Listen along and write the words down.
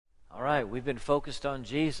right, we've been focused on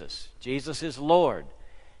Jesus. Jesus is Lord.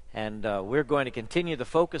 And we're going to continue the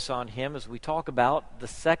focus on Him as we talk about the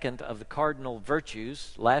second of the cardinal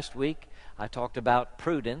virtues. Last week, I talked about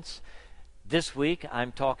prudence. This week,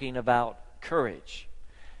 I'm talking about courage.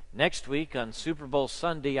 Next week, on Super Bowl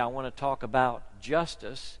Sunday, I want to talk about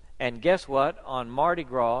justice. And guess what? On Mardi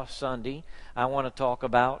Gras Sunday, I want to talk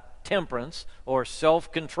about temperance or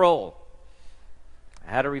self-control.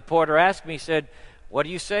 I had a reporter ask me, said, "What do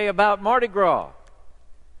you say about Mardi Gras?"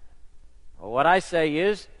 Well, what I say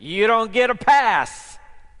is, you don't get a pass.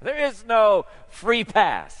 There is no free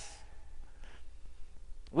pass.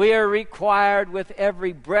 We are required with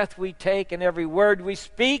every breath we take and every word we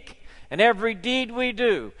speak and every deed we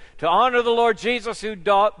do to honor the Lord Jesus who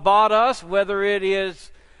bought us, whether it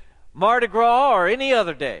is Mardi Gras or any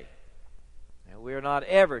other day. And we are not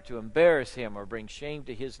ever to embarrass Him or bring shame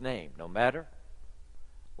to His name, no matter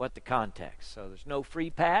what the context. So there's no free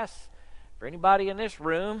pass for anybody in this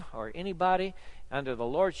room or anybody under the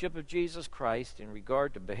lordship of Jesus Christ in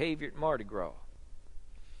regard to behavior at Mardi Gras.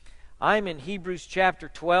 I'm in Hebrews chapter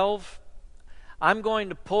 12. I'm going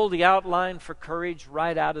to pull the outline for courage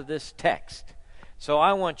right out of this text. So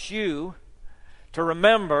I want you to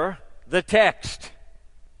remember the text.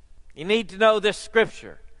 You need to know this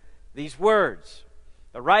scripture, these words.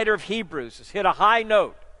 The writer of Hebrews has hit a high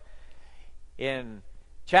note in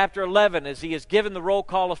chapter 11 as he has given the roll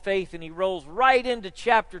call of faith, and he rolls right into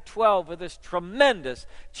chapter 12 with this tremendous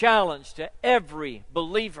challenge to every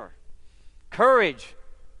believer. Courage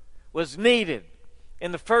was needed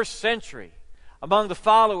in the first century among the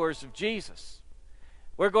followers of Jesus.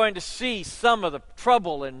 We're going to see some of the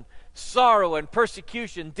trouble and sorrow and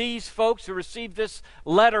persecution these folks who received this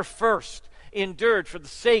letter first endured for the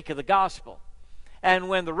sake of the gospel. And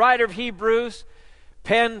when the writer of Hebrews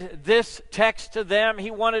penned this text to them, he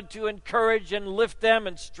wanted to encourage and lift them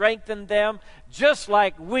and strengthen them, just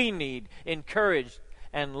like we need encouraged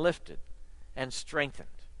and lifted and strengthened.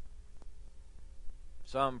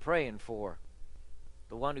 So I'm praying for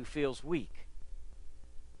the one who feels weak,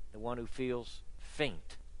 the one who feels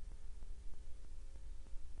faint.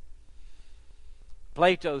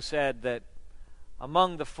 Plato said that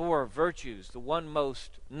among the four virtues, the one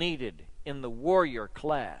most needed in the warrior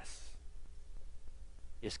class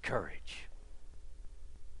is courage.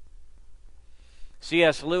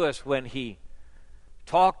 C.S. Lewis, when he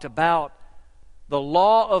talked about the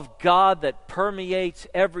law of God that permeates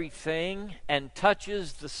everything and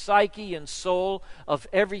touches the psyche and soul of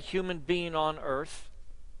every human being on earth,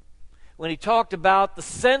 when he talked about the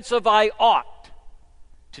sense of I ought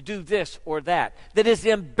to do this or that is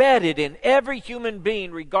embedded in every human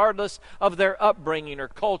being regardless of their upbringing or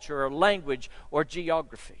culture or language or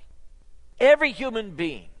geography. Every human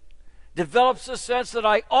being develops a sense that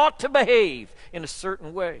I ought to behave in a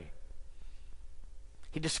certain way.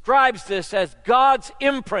 He describes this as God's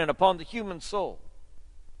imprint upon the human soul.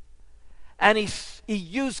 And he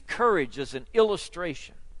used courage as an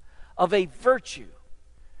illustration of a virtue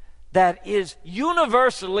that is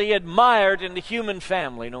universally admired in the human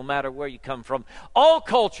family, no matter where you come from. All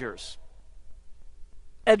cultures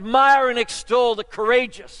admire and extol the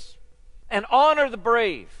courageous and honor the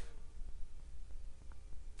brave,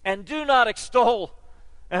 and do not extol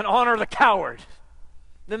and honor the coward,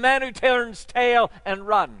 the man who turns tail and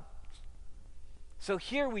runs. So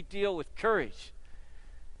here we deal with courage,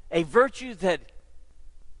 a virtue that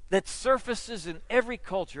surfaces in every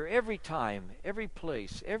culture, every time, every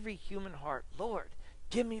place, every human heart. Lord,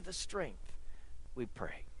 give me the strength, we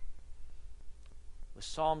pray. With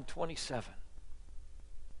Psalm 27,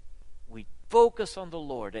 we focus on the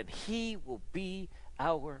Lord, and He will be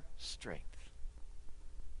our strength.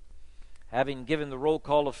 Having given the roll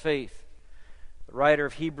call of faith, the writer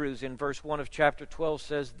of Hebrews in verse 1 of chapter 12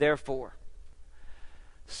 says, "Therefore,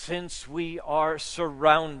 since we are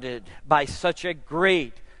surrounded by such a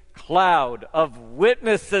great cloud of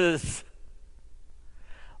witnesses,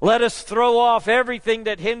 let us throw off everything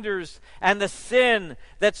that hinders and the sin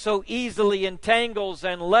that so easily entangles,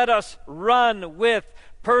 and let us run with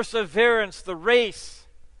perseverance the race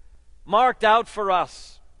marked out for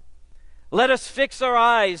us. Let us fix our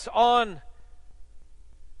eyes on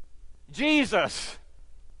Jesus,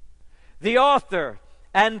 the author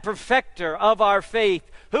and perfecter of our faith,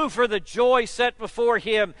 who for the joy set before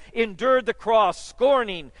Him endured the cross,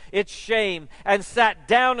 scorning its shame, and sat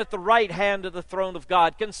down at the right hand of the throne of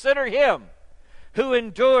God. Consider Him who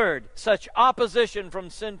endured such opposition from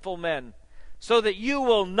sinful men, so that you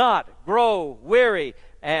will not grow weary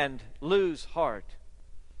and lose heart.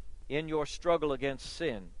 In your struggle against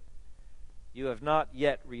sin, you have not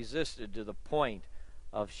yet resisted to the point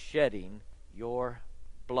of shedding your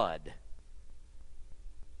blood."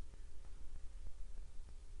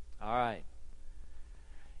 All right.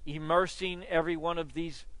 Immersing every one of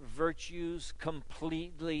these virtues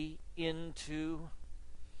completely into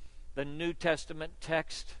the New Testament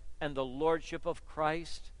text and the lordship of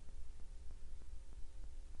Christ.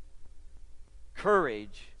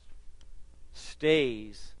 Courage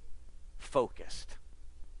stays focused.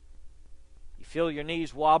 You feel your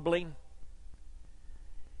knees wobbling?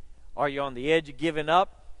 Are you on the edge of giving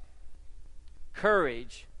up?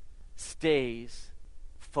 Courage stays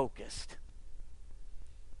focused.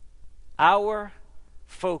 Our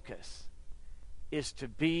focus is to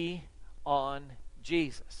be on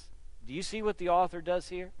Jesus. Do you see what the author does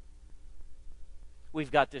here?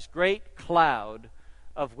 We've got this great cloud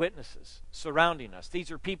of witnesses surrounding us.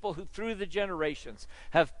 These are people who through the generations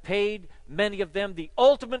have paid, many of them, the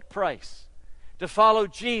ultimate price to follow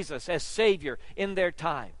Jesus as Savior in their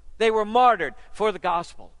time. They were martyred for the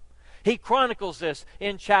gospel. He chronicles this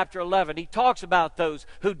in chapter 11. He talks about those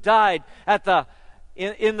who died at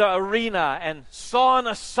in the arena and sawn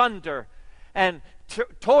asunder and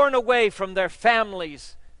torn away from their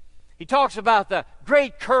families. He talks about the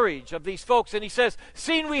great courage of these folks, and he says,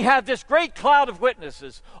 seeing we have this great cloud of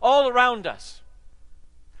witnesses all around us,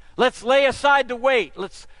 let's lay aside the weight.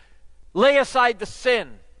 Let's lay aside the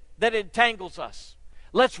sin that entangles us.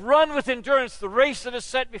 Let's run with endurance the race that is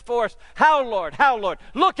set before us. How, Lord? How, Lord?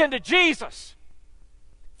 Look into Jesus.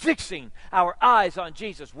 Fixing our eyes on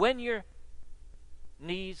Jesus. When your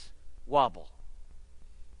knees wobble,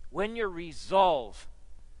 when your resolve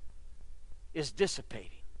is dissipating,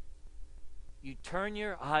 you turn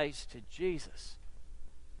your eyes to Jesus.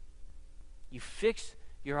 You fix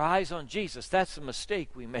your eyes on Jesus. That's the mistake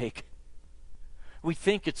we make. We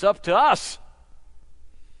think it's up to us.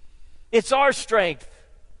 It's our strength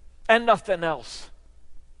and nothing else.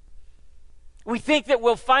 We think that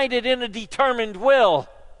we'll find it in a determined will,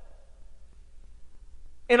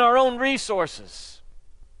 in our own resources.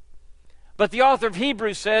 But the author of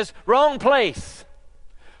Hebrews says, wrong place.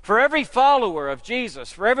 For every follower of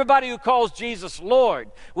Jesus, for everybody who calls Jesus Lord,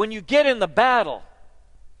 when you get in the battle,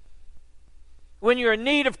 when you're in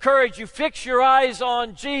need of courage, you fix your eyes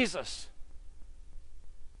on Jesus.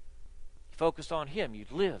 You focus on Him. You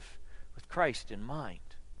live with Christ in mind.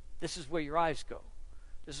 This is where your eyes go.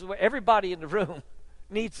 This is where everybody in the room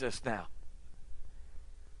needs this now.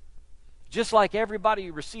 Just like everybody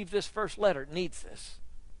who received this first letter needs this.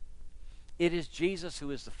 It is Jesus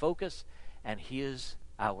who is the focus, and He is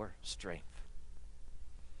our strength.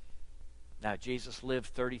 Now, Jesus lived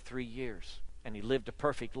 33 years, and He lived a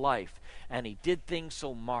perfect life, and He did things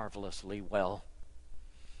so marvelously well.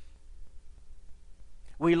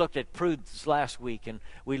 We looked at Prudence last week, and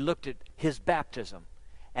we looked at His baptism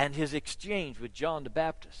and His exchange with John the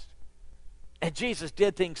Baptist. And Jesus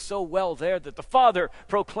did things so well there that the Father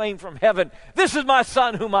proclaimed from heaven, "This is my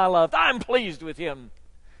Son whom I loved. I'm pleased with Him."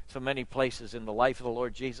 So many places in the life of the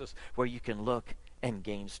Lord Jesus where you can look and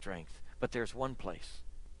gain strength. But there's one place.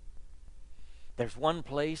 There's one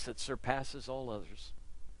place that surpasses all others.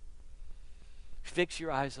 Fix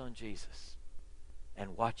your eyes on Jesus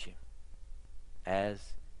and watch Him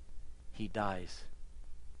as He dies.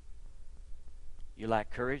 You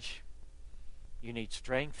lack courage. You need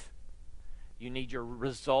strength. You need your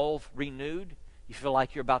resolve renewed. You feel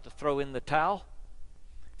like you're about to throw in the towel.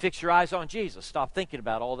 Fix your eyes on Jesus. Stop thinking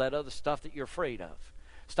about all that other stuff that you're afraid of.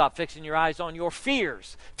 Stop fixing your eyes on your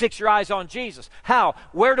fears. Fix your eyes on Jesus. How?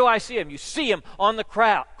 Where do I see Him? You see Him on the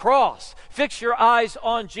cross. Fix your eyes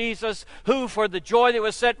on Jesus, who for the joy that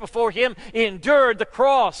was set before Him endured the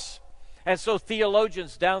cross. And so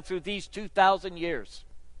theologians down through these 2,000 years,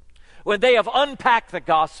 when they have unpacked the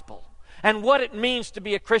gospel and what it means to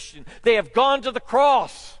be a Christian, they have gone to the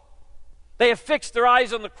cross. They have fixed their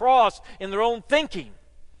eyes on the cross in their own thinking.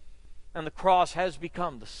 And the cross has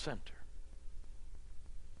become the center,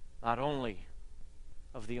 not only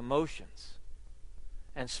of the emotions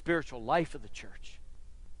and spiritual life of the church,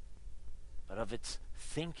 but of its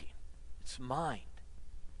thinking, its mind,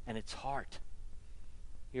 and its heart.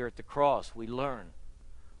 Here at the cross, we learn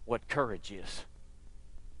what courage is.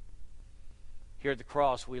 Here at the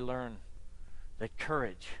cross, we learn that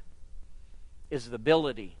courage is the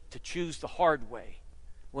ability to choose the hard way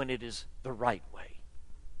when it is the right way.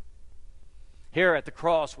 Here at the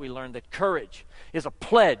cross, we learn that courage is a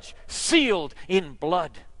pledge sealed in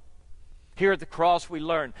blood. Here at the cross, we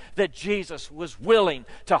learn that Jesus was willing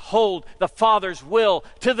to hold the Father's will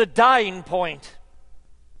to the dying point,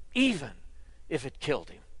 even if it killed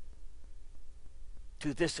Him.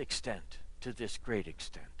 To this extent, to this great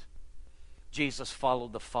extent, Jesus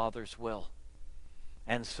followed the Father's will.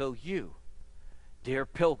 And so you, dear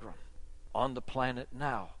pilgrim on the planet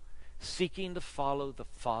now, seeking to follow the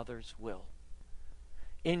Father's will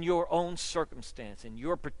in your own circumstance, in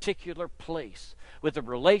your particular place, with the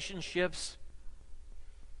relationships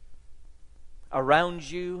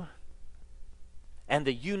around you and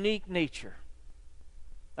the unique nature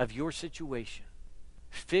of your situation.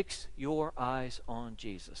 Fix your eyes on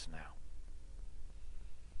Jesus now.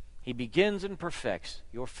 He begins and perfects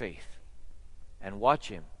your faith. And watch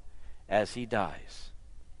him as he dies.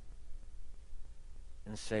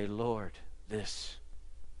 And say, Lord, this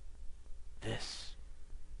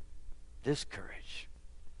courage,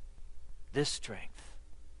 this strength,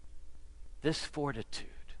 this fortitude,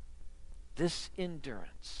 this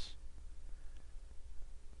endurance,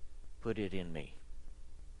 put it in me.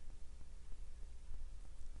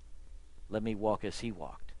 Let me walk as he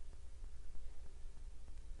walked.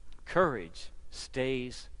 Courage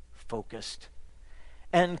stays focused.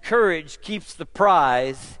 And courage keeps the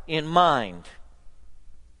prize in mind.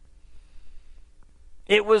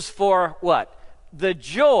 It was for what? The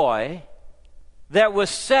joy that was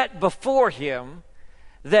set before him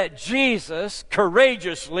that Jesus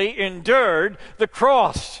courageously endured the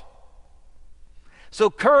cross. So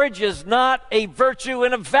courage is not a virtue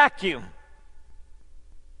in a vacuum.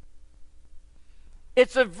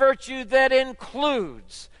 It's a virtue that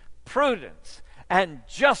includes prudence and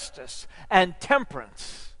justice and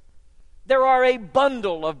temperance. There are a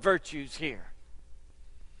bundle of virtues here.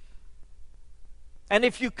 And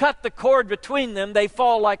if you cut the cord between them, they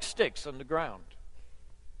fall like sticks on the ground.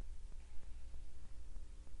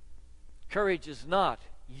 Courage is not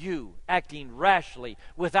you acting rashly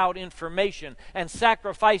without information and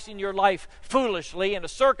sacrificing your life foolishly in a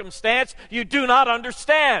circumstance you do not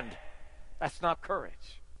understand. That's not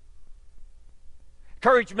courage.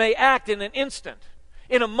 Courage may act in an instant,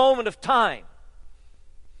 in a moment of time.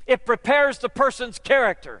 It prepares the person's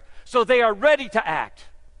character so they are ready to act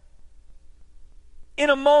in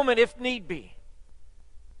a moment if need be.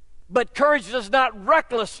 But courage does not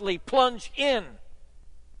recklessly plunge in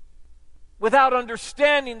without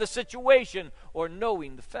understanding the situation or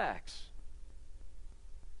knowing the facts.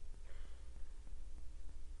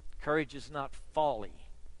 Courage is not folly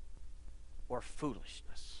or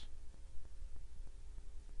foolishness.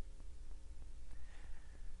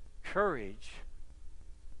 Courage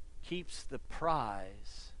keeps the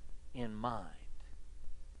prize in mind.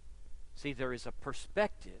 See, there is a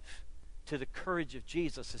perspective to the courage of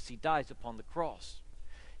Jesus as he dies upon the cross.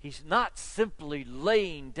 He's not simply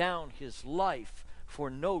laying down his life for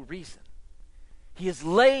no reason. He is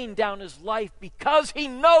laying down his life because he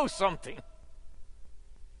knows something.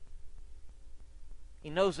 He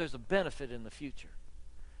knows there's a benefit in the future.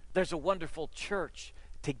 There's a wonderful church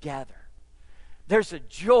to gather. There's a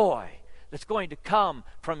joy that's going to come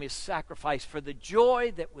from his sacrifice, for the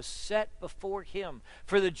joy that was set before him,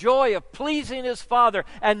 for the joy of pleasing his Father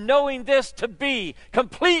and knowing this to be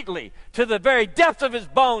completely, to the very depth of his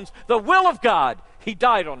bones, the will of God. He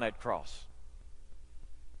died on that cross.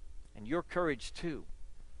 And your courage, too,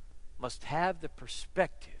 must have the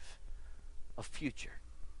perspective of future.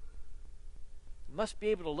 You must be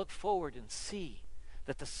able to look forward and see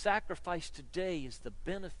that the sacrifice today is the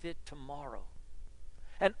benefit tomorrow.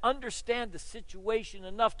 And understand the situation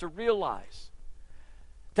enough to realize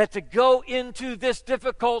that to go into this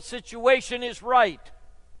difficult situation is right,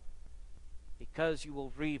 because you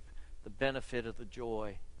will reap the benefit of the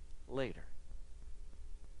joy later.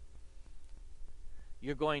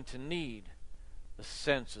 You're going to need a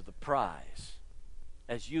sense of the prize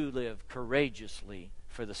as you live courageously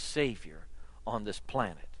for the Savior on this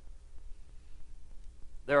planet.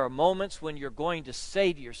 There are moments when you're going to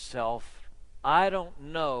say to yourself, I don't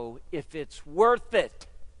know if it's worth it.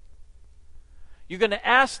 You're going to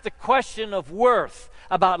ask the question of worth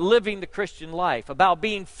about living the Christian life, about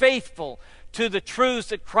being faithful to the truths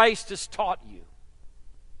that Christ has taught you.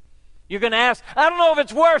 You're going to ask, I don't know if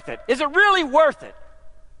it's worth it. Is it really worth it?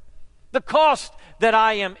 The cost that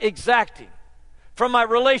I am exacting from my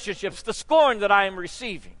relationships, the scorn that I am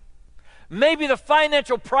receiving. Maybe the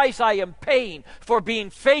financial price I am paying for being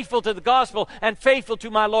faithful to the gospel and faithful to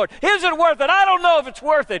my Lord. Is it worth it? I don't know if it's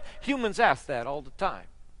worth it. Humans ask that all the time.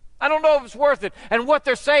 I don't know if it's worth it. And what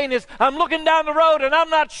they're saying is, I'm looking down the road and I'm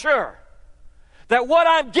not sure that what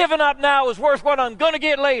I'm giving up now is worth what I'm going to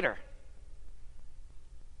get later.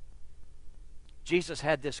 Jesus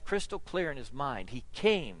had this crystal clear in his mind. He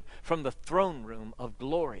came from the throne room of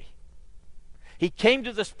glory. He came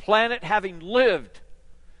to this planet having lived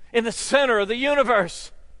in the center of the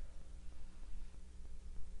universe.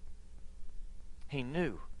 He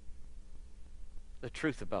knew the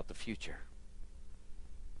truth about the future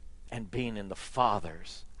and being in the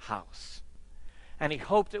Father's house. And he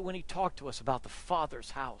hoped that when he talked to us about the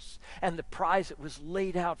Father's house and the prize that was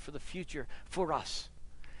laid out for the future for us,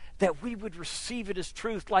 that we would receive it as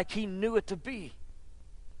truth like he knew it to be.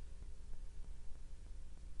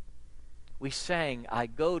 We sang, I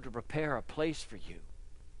go to prepare a place for you.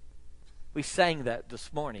 We sang that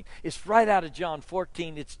this morning. It's right out of John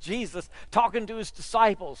 14. It's Jesus talking to his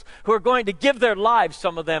disciples who are going to give their lives,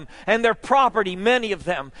 some of them, and their property, many of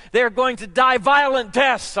them. They're going to die violent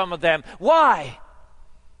deaths, some of them. Why?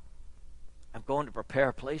 I'm going to prepare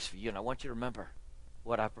a place for you, and I want you to remember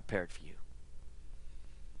what I prepared for you.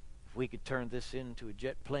 If we could turn this into a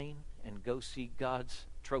jet plane and go see God's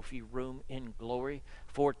trophy room in glory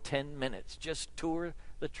for 10 minutes, just tour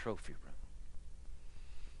the trophy room.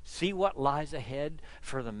 See what lies ahead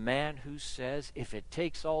for the man who says, if it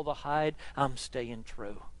takes all the hide, I'm staying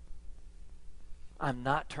true. I'm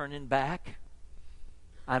not turning back.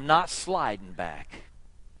 I'm not sliding back.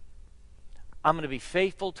 I'm going to be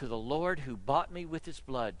faithful to the Lord who bought me with his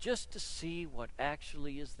blood just to see what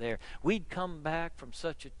actually is there. We'd come back from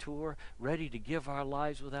such a tour ready to give our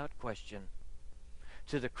lives without question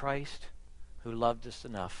to the Christ who loved us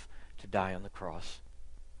enough to die on the cross.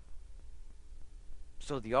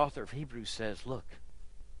 So the author of Hebrews says, look,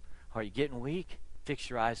 are you getting weak? Fix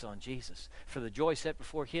your eyes on Jesus. For the joy set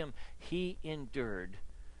before him, he endured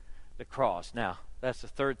the cross. Now, that's the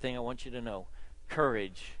third thing I want you to know.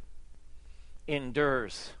 Courage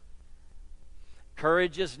endures.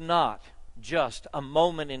 Courage is not just a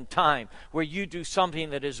moment in time where you do something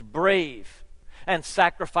that is brave and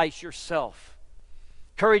sacrifice yourself.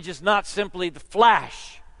 Courage is not simply the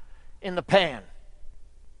flash in the pan.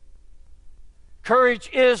 Courage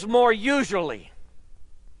is more usually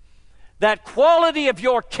that quality of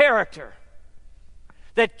your character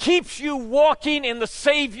that keeps you walking in the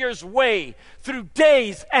Savior's way through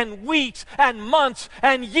days and weeks and months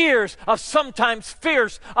and years of sometimes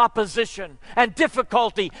fierce opposition and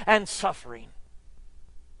difficulty and suffering.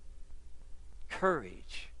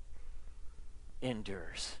 Courage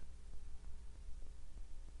endures.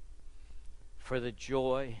 For the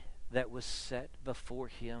joy that was set before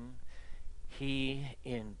him, he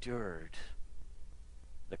endured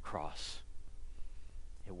the cross.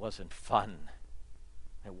 It wasn't fun.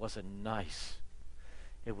 It wasn't nice.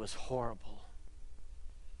 It was horrible.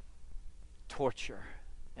 Torture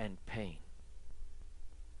and pain.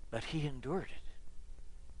 But he endured it.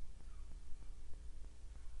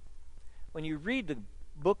 When you read the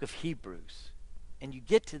book of Hebrews and you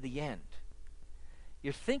get to the end,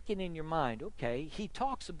 you're thinking in your mind, okay, he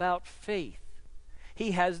talks about faith.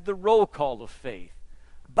 He has the roll call of faith.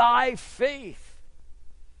 By faith,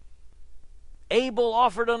 Abel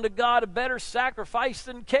offered unto God a better sacrifice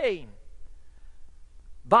than Cain.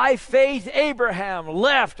 By faith, Abraham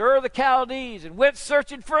left Ur of the Chaldees and went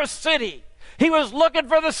searching for a city. He was looking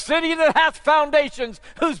for the city that hath foundations,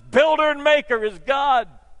 whose builder and maker is God.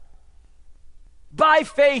 By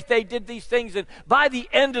faith, they did these things, and by the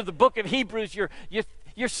end of the book of Hebrews,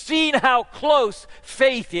 you're seeing how close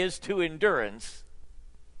faith is to endurance.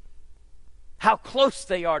 How close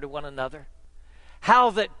they are to one another.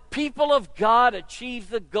 How that people of God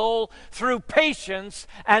achieve the goal through patience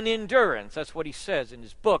and endurance. That's what he says in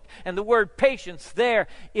his book. And the word patience there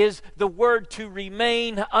is the word to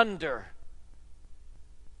remain under.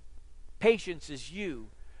 Patience is you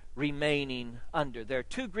remaining under. There are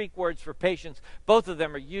two Greek words for patience. Both of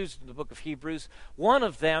them are used in the book of Hebrews. One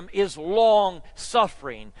of them is long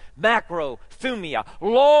suffering, macrothumia,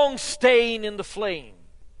 long staying in the flame.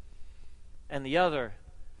 And the other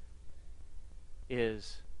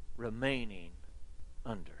is remaining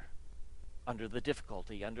under the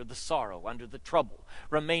difficulty, under the sorrow, under the trouble,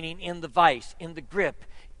 remaining in the vice, in the grip,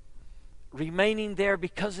 remaining there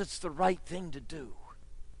because it's the right thing to do.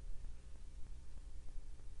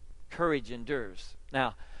 Courage endures.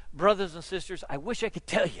 Now, brothers and sisters, I wish I could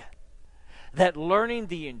tell you that learning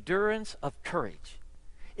the endurance of courage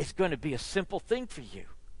is going to be a simple thing for you.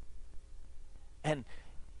 And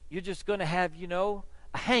you're just going to have,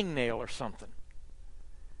 a hangnail or something.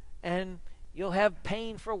 And you'll have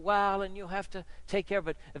pain for a while and you'll have to take care of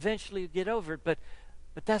it. Eventually you get over it, but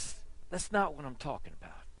that's not what I'm talking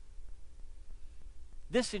about.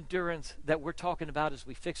 This endurance that we're talking about as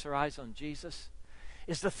we fix our eyes on Jesus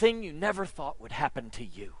is the thing you never thought would happen to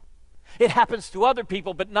you. It happens to other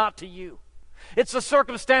people, but not to you. It's a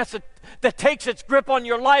circumstance that takes its grip on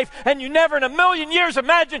your life, and you never in a million years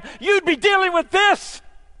imagined you'd be dealing with this.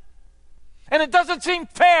 And it doesn't seem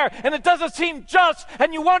fair, and it doesn't seem just,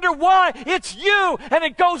 and you wonder why. It's you, and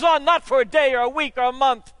it goes on not for a day or a week or a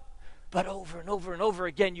month, but over and over and over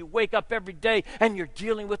again. You wake up every day, and you're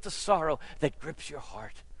dealing with the sorrow that grips your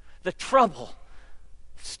heart, the trouble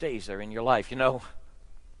stays there in your life. You know,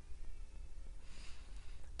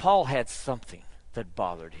 Paul had something that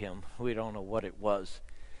bothered him. We don't know what it was.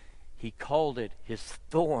 He called it his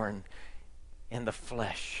thorn in the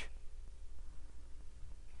flesh.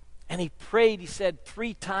 And he prayed, he said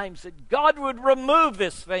 3 times that God would remove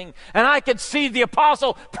this thing. And I could see the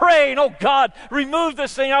apostle praying, oh God, remove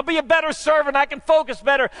this thing. I'll be a better servant. I can focus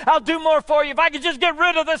better. I'll do more for you. If I could just get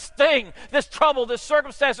rid of this thing, this trouble, this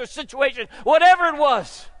circumstance or situation, whatever it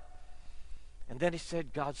was. And then he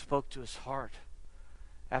said God spoke to his heart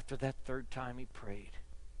after that 3rd time he prayed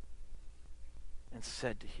and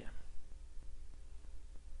said to him,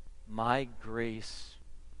 my grace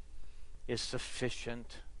is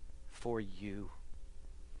sufficient for you.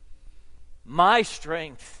 My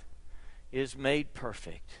strength is made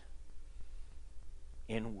perfect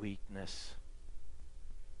in weakness.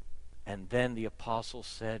 And then the apostle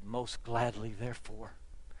said, most gladly, therefore,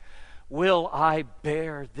 will I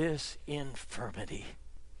bear this infirmity,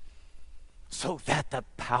 so that the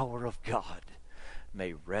power of God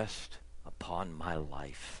may rest upon my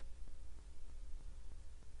life.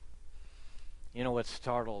 You know what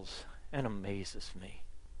startles and amazes me?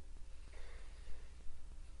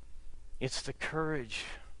 It's the courage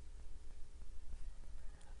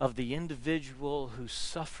of the individual who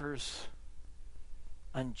suffers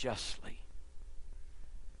unjustly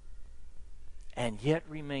and yet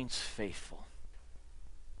remains faithful.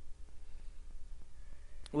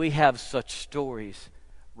 We have such stories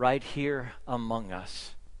right here among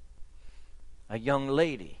us. A young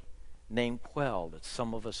lady named Quell that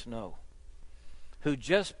some of us know, who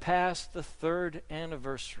just passed the 3rd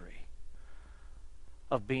anniversary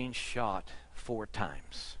of being shot 4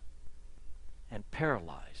 times and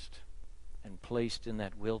paralyzed and placed in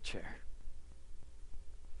that wheelchair.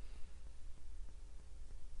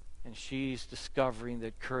 And she's discovering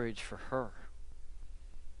that courage for her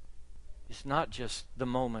is not just the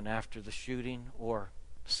moment after the shooting or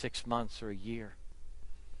 6 months or a year,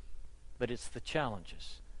 but it's the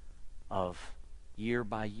challenges of year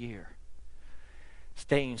by year.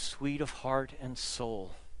 Staying sweet of heart and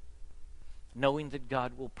soul, knowing that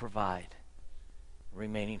God will provide,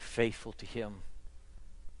 remaining faithful to Him.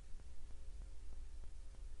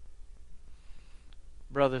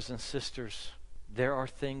 Brothers and sisters, there are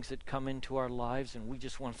things that come into our lives and we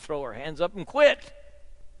just want to throw our hands up and quit.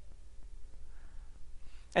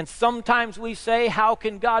 And sometimes we say, how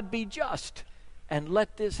can God be just and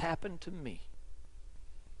let this happen to me?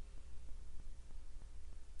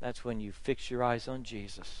 That's when you fix your eyes on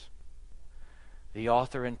Jesus, the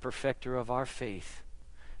author and perfecter of our faith,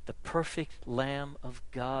 the perfect Lamb of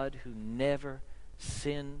God who never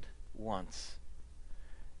sinned once.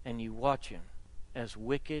 And you watch Him as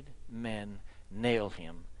wicked men nail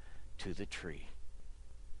Him to the tree.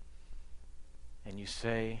 And you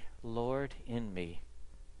say, Lord, in me,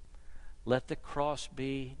 let the cross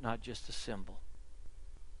be not just a symbol,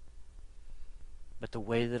 but the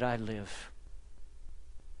way that I live,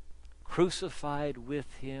 crucified with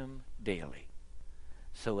Him daily.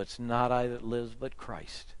 So it's not I that lives, but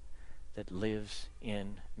Christ that lives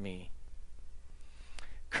in me.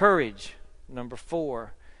 Courage, number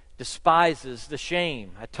 4, despises the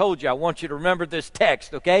shame. I told you I want you to remember this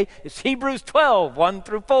text, okay? It's Hebrews 12, 1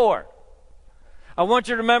 through 4. I want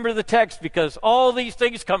you to remember the text because all these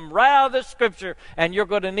things come right out of the Scripture and you're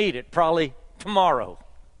going to need it probably tomorrow.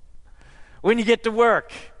 When you get to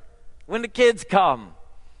work, when the kids come,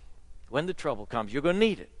 when the trouble comes, you're going to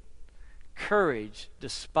need it. Courage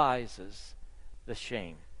despises the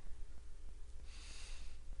shame.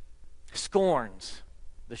 Scorns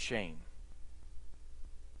the shame.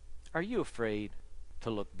 Are you afraid to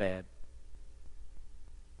look bad?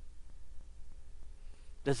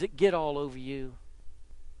 Does it get all over you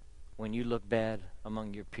when you look bad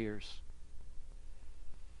among your peers?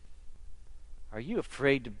 Are you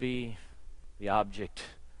afraid to be the object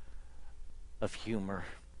of humor?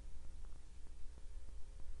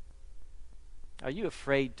 Are you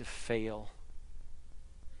afraid to fail?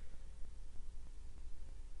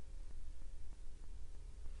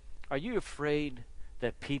 Are you afraid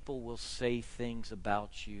that people will say things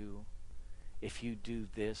about you if you do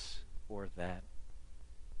this or that?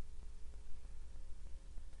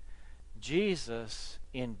 Jesus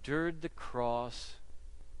endured the cross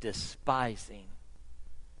despising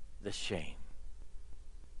the shame.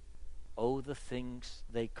 Oh, the things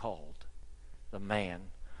they called the man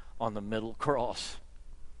on the middle cross.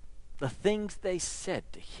 The things they said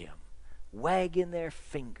to Him, wagging their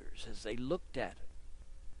fingers as they looked at it.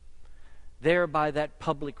 There by that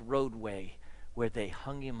public roadway where they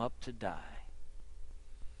hung Him up to die.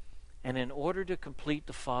 And in order to complete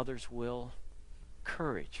the Father's will,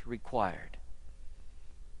 courage required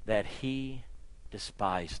that he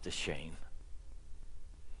despised the shame.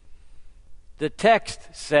 The text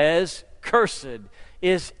says, "Cursed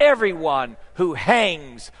is everyone who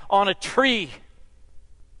hangs on a tree."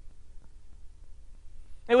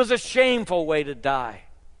 It was a shameful way to die.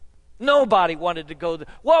 Nobody wanted to go there.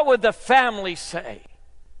 What would the family say?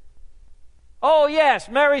 Oh yes,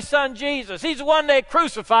 Mary's son Jesus. He's the one they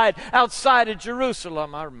crucified outside of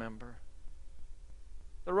Jerusalem, I remember.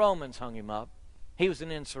 The Romans hung him up. He was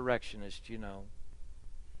an insurrectionist, you know.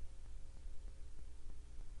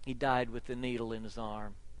 He died with the needle in his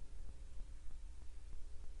arm.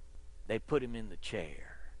 They put him in the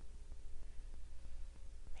chair.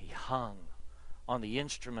 He hung on the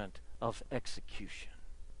instrument of execution.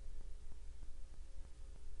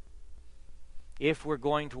 If we're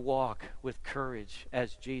going to walk with courage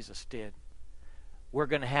as Jesus did, we're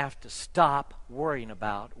going to have to stop worrying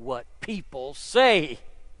about what people say.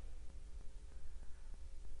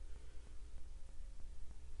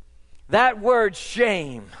 That word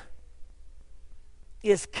shame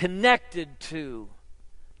is connected to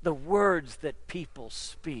the words that people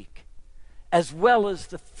speak, as well as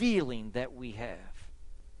the feeling that we have.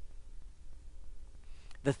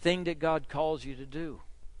 The thing that God calls you to do,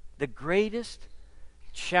 the greatest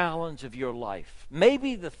challenge of your life,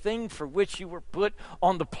 maybe the thing for which you were put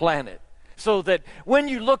on the planet, so that when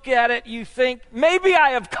you look at it, you think, maybe I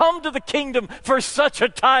have come to the kingdom for such a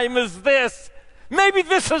time as this. Maybe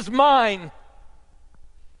this is mine.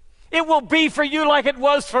 It will be for you like it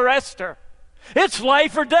was for Esther. It's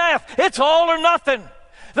life or death. It's all or nothing.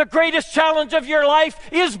 The greatest challenge of your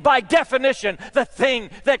life is, by definition, the thing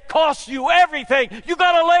that costs you everything. You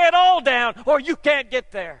got to lay it all down or you can't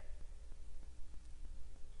get there.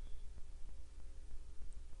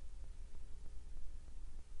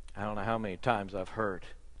 I don't know how many times I've heard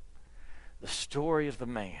the story of the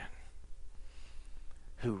man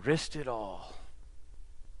who risked it all.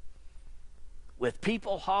 With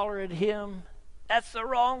people hollering at him, "That's the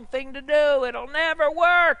wrong thing to do. It'll never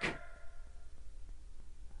work."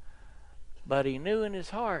 But he knew in his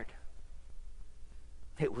heart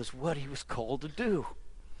it was what he was called to do.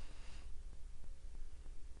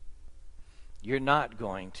 You're not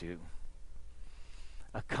going to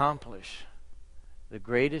accomplish the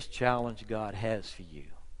greatest challenge God has for you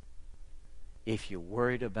if you're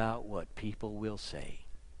worried about what people will say.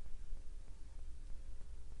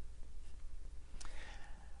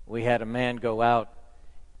 We had a man go out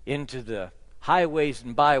into the highways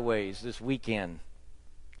and byways this weekend,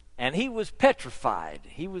 and he was petrified.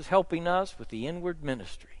 He was helping us with the inward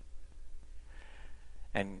ministry.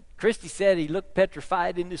 And Christy said he looked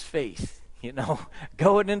petrified in his face, you know,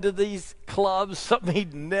 going into these clubs, something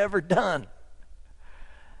he'd never done.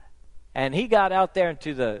 And he got out there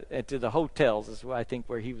into the hotels, is I think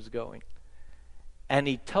where he was going. And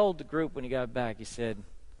he told the group when he got back, he said,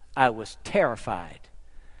 "I was terrified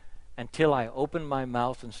until I opened my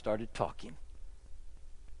mouth and started talking.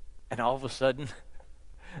 And all of a sudden,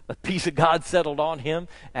 the peace of God settled on him,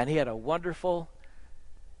 and he had a wonderful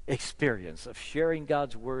experience of sharing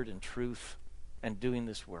God's word and truth and doing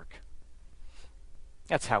this work."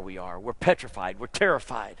 That's how we are. We're petrified. We're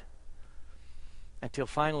terrified. Until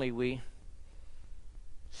finally we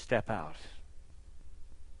step out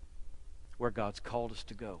where God's called us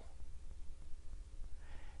to go.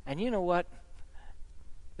 And you know what?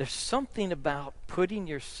 There's something about putting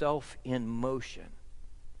yourself in motion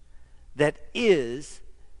that is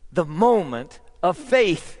the moment of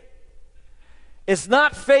faith. It's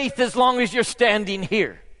not faith as long as you're standing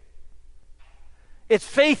here. It's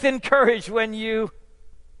faith and courage when you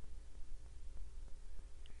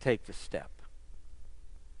take the step.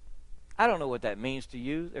 I don't know what that means to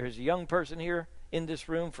you. There's a young person here in this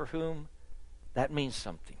room for whom that means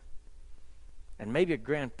something. And maybe a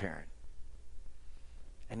grandparent.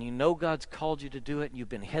 And you know God's called you to do it, and you've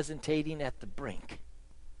been hesitating at the brink.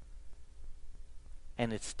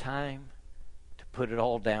 And it's time to put it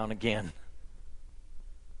all down again.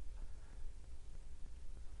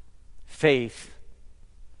 Faith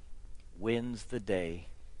wins the day.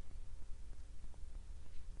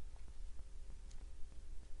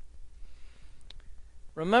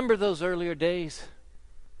 Remember those earlier days?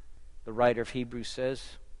 The writer of Hebrews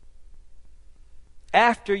says,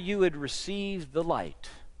 after you had received the light.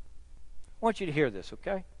 I want you to hear this,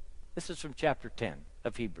 okay? This is from chapter 10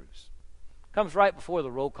 of Hebrews. Comes right before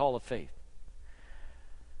the roll call of faith.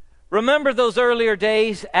 Remember those earlier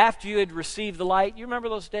days after you had received the light? You remember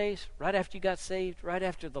those days? Right after you got saved? Right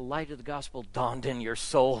after the light of the gospel dawned in your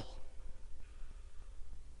soul?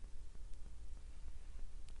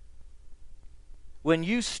 When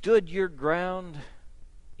you stood your ground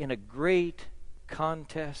in a great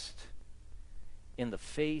contest in the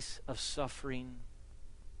face of suffering.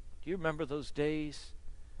 Do you remember those days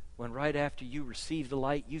when right after you received the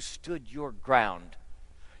light, you stood your ground?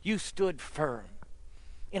 You stood firm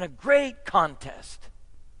in a great contest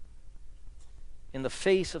in the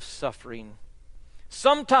face of suffering.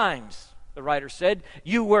 Sometimes, the writer said,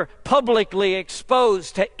 you were publicly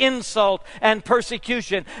exposed to insult and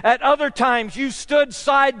persecution. At other times, you stood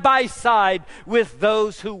side by side with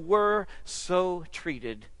those who were so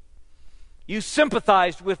treated. You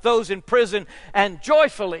sympathized with those in prison and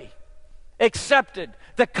joyfully accepted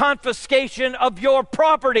the confiscation of your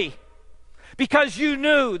property because you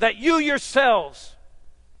knew that you yourselves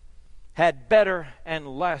had better and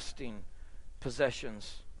lasting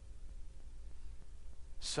possessions.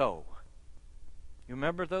 So, you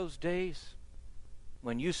remember those days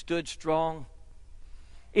when you stood strong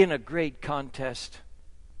in a great contest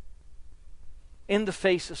in the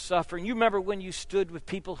face of suffering? You remember when you stood with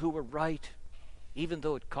people who were right, even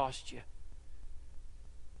though it cost you?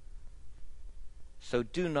 So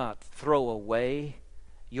do not throw away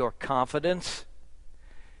your confidence.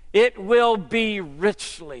 It will be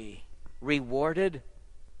richly rewarded.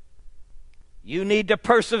 You need to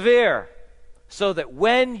persevere so that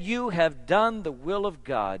when you have done the will of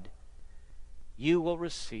God, you will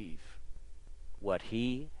receive what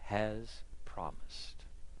He has promised.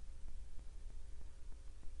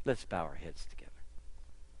 Let's bow our heads together.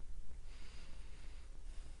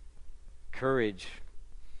 Courage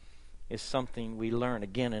is something we learn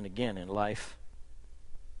again and again in life.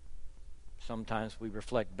 Sometimes we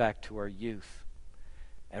reflect back to our youth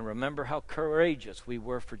and remember how courageous we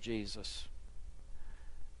were for Jesus.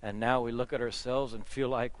 And now we look at ourselves and feel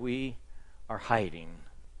like we are hiding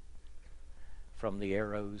from the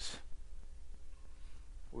arrows.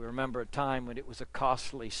 We remember a time when it was a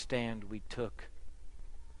costly stand we took.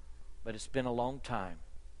 But it's been a long time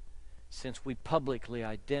since we publicly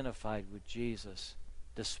identified with Jesus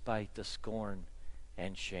despite the scorn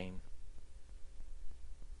and shame.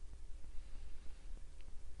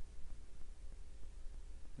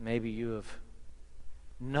 Maybe you have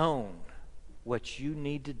known what you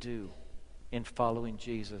need to do in following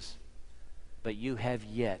Jesus, but you have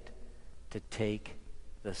yet to take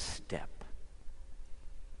the step.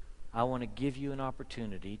 I want to give you an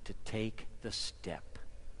opportunity to take the step.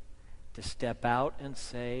 To step out and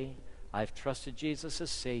say, I've trusted Jesus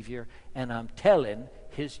as Savior, and I'm telling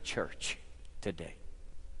His church today.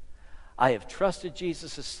 I have trusted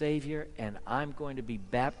Jesus as Savior, and I'm going to be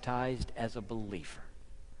baptized as a believer.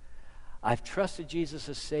 I've trusted Jesus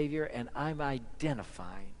as Savior, and I'm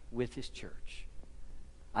identifying with His church.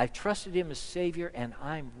 I've trusted Him as Savior, and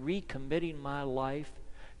I'm recommitting my life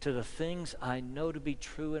to the things I know to be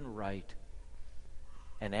true and right,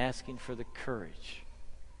 and asking for the courage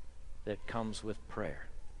that comes with prayer.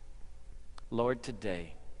 Lord,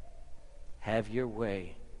 today, have your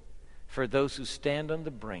way. For those who stand on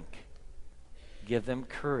the brink, give them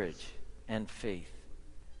courage and faith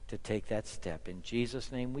to take that step. In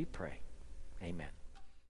Jesus' name we pray. Amen.